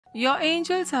Your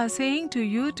angels are saying to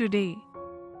you today,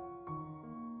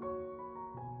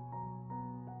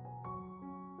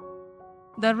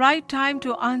 the right time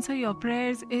to answer your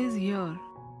prayers is here.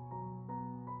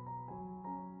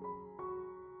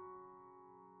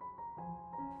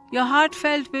 Your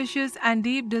heartfelt wishes and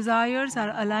deep desires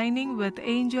are aligning with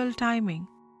angel timing.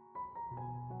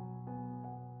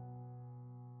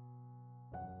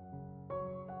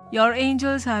 Your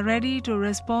angels are ready to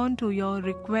respond to your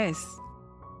requests.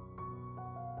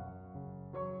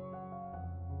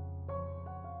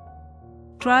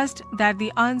 Trust that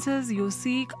the answers you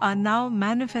seek are now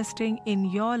manifesting in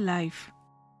your life.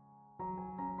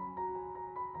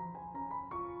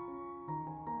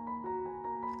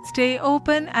 Stay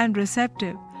open and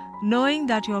receptive, knowing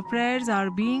that your prayers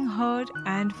are being heard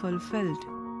and fulfilled.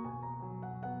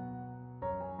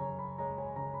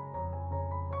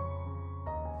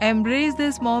 Embrace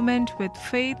this moment with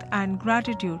faith and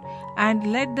gratitude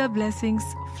and let the blessings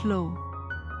flow.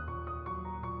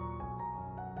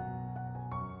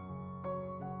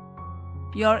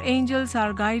 Your angels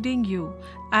are guiding you,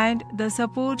 and the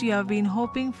support you have been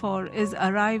hoping for is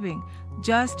arriving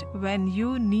just when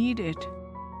you need it.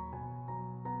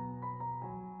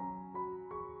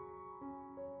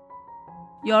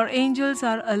 Your angels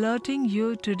are alerting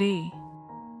you today.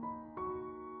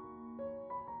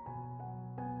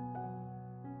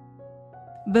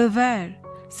 Beware,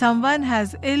 someone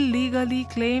has illegally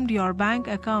claimed your bank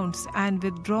accounts and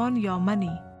withdrawn your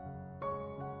money.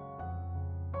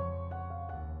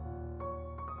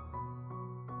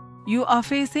 You are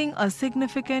facing a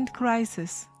significant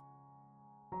crisis.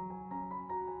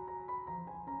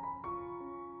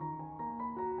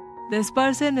 This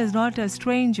person is not a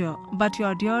stranger, but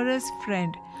your dearest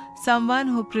friend, someone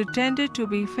who pretended to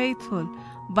be faithful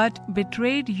but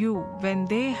betrayed you when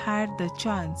they had the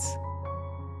chance.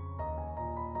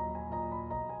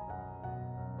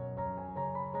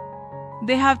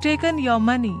 They have taken your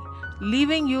money,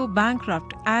 leaving you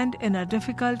bankrupt and in a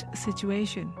difficult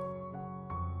situation.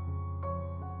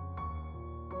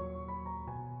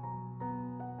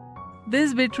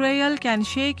 This betrayal can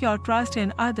shake your trust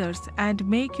in others and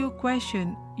make you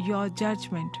question your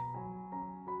judgment.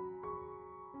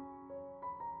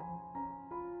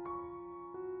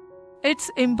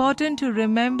 It's important to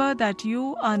remember that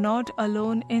you are not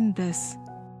alone in this.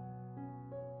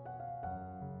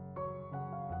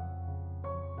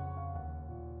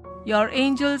 Your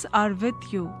angels are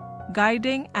with you,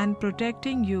 guiding and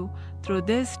protecting you through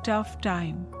this tough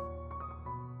time.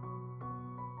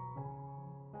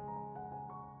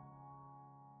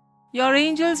 Your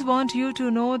angels want you to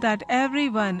know that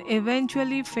everyone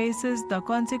eventually faces the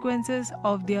consequences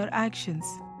of their actions.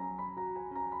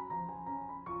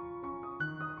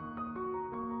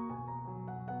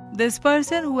 This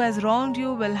person who has wronged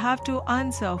you will have to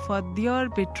answer for their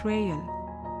betrayal.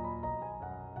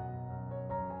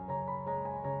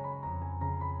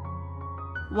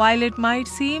 While it might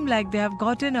seem like they have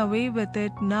gotten away with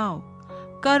it now,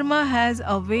 karma has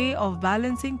a way of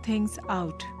balancing things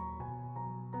out.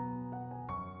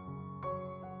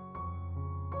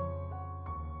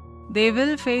 They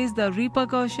will face the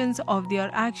repercussions of their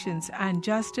actions and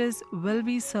justice will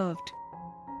be served.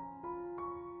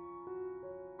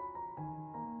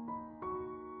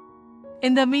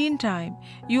 In the meantime,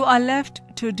 you are left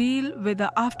to deal with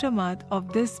the aftermath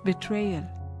of this betrayal.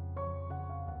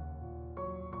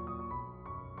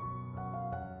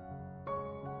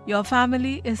 Your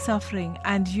family is suffering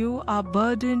and you are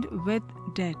burdened with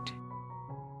debt.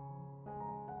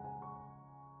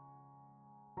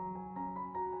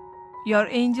 Your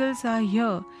angels are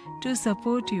here to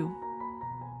support you.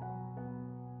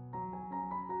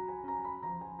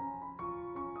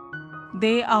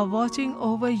 They are watching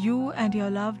over you and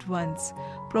your loved ones,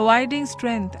 providing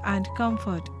strength and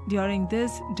comfort during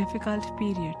this difficult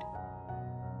period.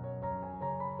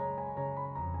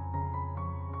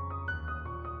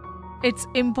 It's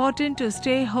important to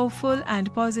stay hopeful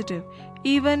and positive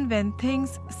even when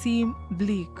things seem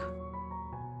bleak.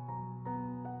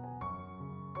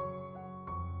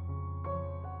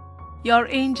 Your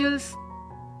angels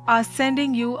are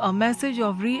sending you a message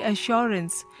of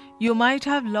reassurance. You might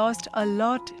have lost a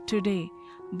lot today,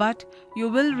 but you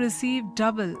will receive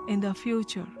double in the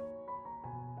future.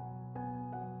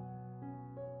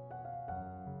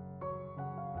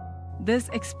 This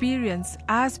experience,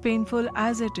 as painful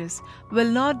as it is, will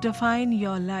not define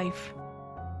your life.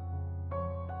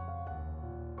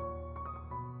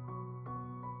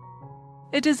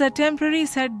 It is a temporary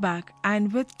setback,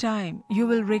 and with time, you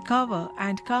will recover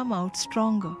and come out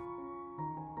stronger.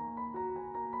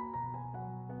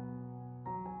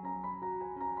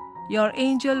 Your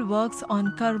angel works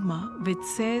on karma, which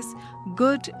says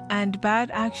good and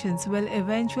bad actions will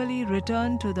eventually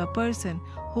return to the person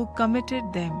who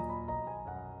committed them.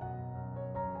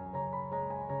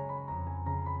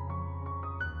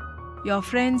 Your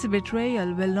friend's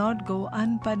betrayal will not go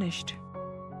unpunished.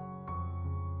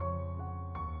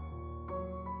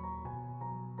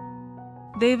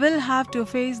 They will have to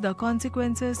face the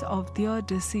consequences of their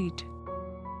deceit.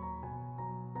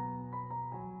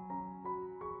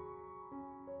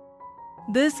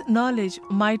 This knowledge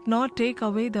might not take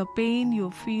away the pain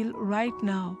you feel right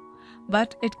now,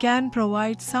 but it can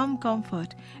provide some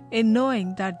comfort in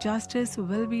knowing that justice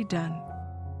will be done.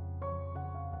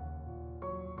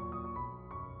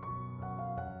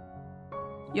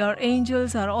 Your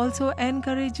angels are also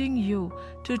encouraging you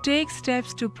to take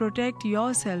steps to protect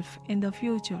yourself in the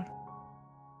future.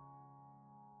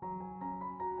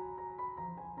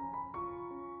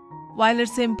 While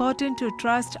it's important to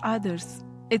trust others,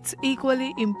 it's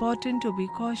equally important to be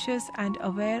cautious and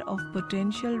aware of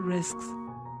potential risks.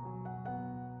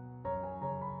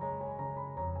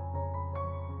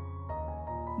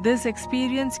 This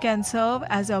experience can serve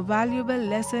as a valuable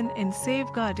lesson in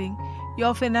safeguarding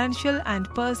your financial and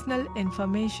personal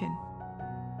information.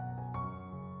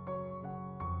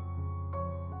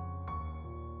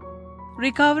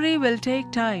 Recovery will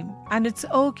take time, and it's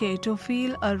okay to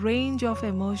feel a range of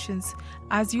emotions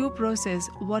as you process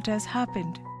what has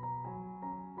happened.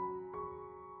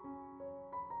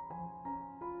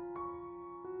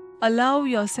 Allow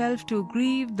yourself to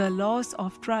grieve the loss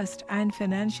of trust and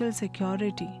financial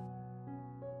security.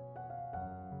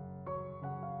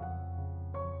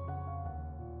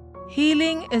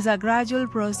 Healing is a gradual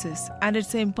process, and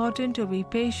it's important to be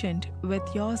patient with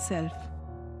yourself.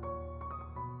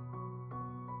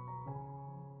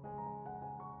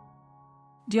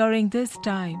 During this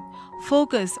time,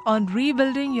 focus on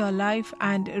rebuilding your life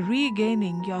and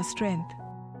regaining your strength.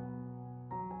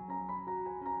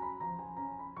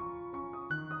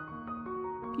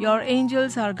 Your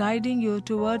angels are guiding you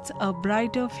towards a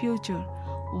brighter future,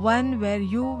 one where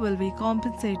you will be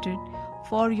compensated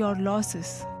for your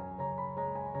losses.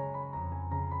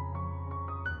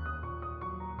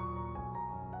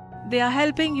 They are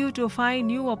helping you to find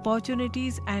new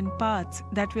opportunities and paths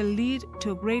that will lead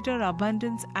to greater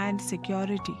abundance and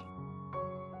security.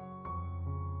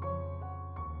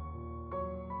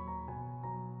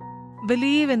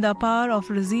 Believe in the power of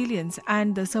resilience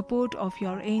and the support of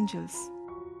your angels.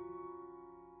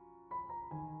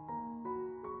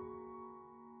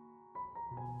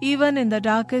 Even in the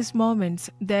darkest moments,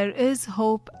 there is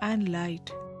hope and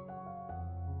light.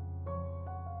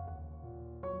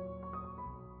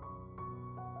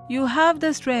 You have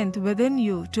the strength within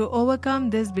you to overcome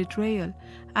this betrayal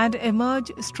and emerge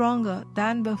stronger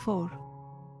than before.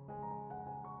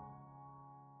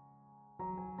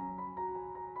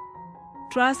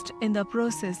 Trust in the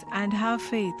process and have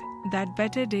faith that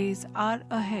better days are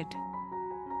ahead.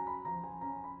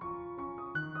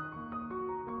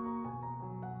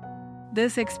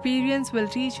 This experience will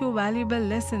teach you valuable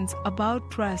lessons about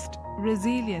trust,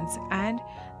 resilience, and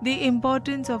the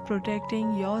importance of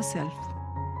protecting yourself.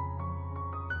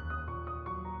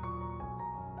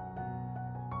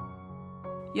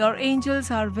 Your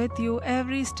angels are with you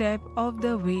every step of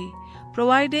the way,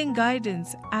 providing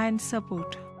guidance and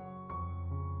support.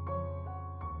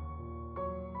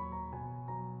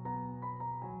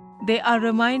 They are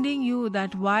reminding you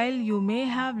that while you may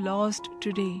have lost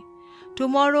today,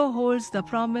 tomorrow holds the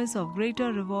promise of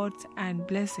greater rewards and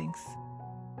blessings.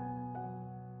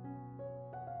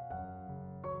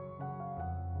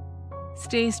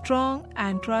 Stay strong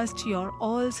and trust your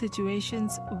all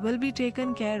situations will be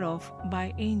taken care of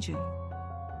by angel.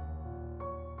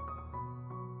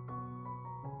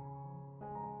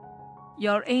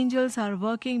 Your angels are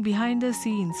working behind the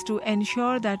scenes to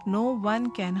ensure that no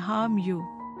one can harm you.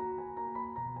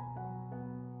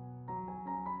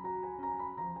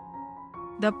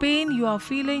 The pain you are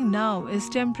feeling now is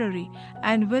temporary,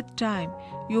 and with time,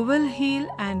 you will heal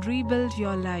and rebuild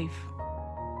your life.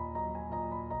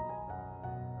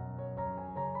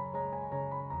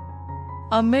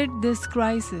 Amid this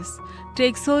crisis,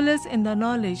 take solace in the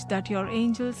knowledge that your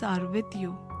angels are with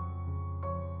you.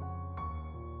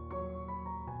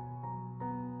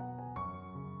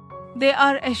 They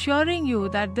are assuring you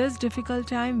that this difficult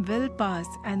time will pass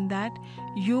and that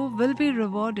you will be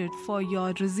rewarded for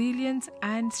your resilience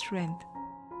and strength.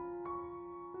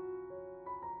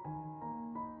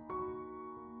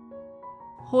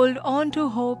 Hold on to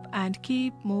hope and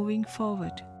keep moving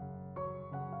forward.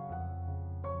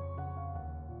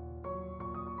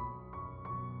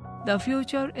 The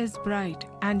future is bright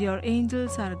and your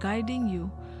angels are guiding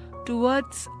you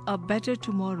towards a better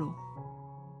tomorrow.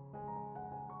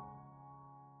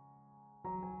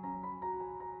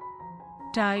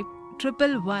 Type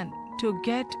 111 to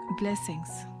get blessings.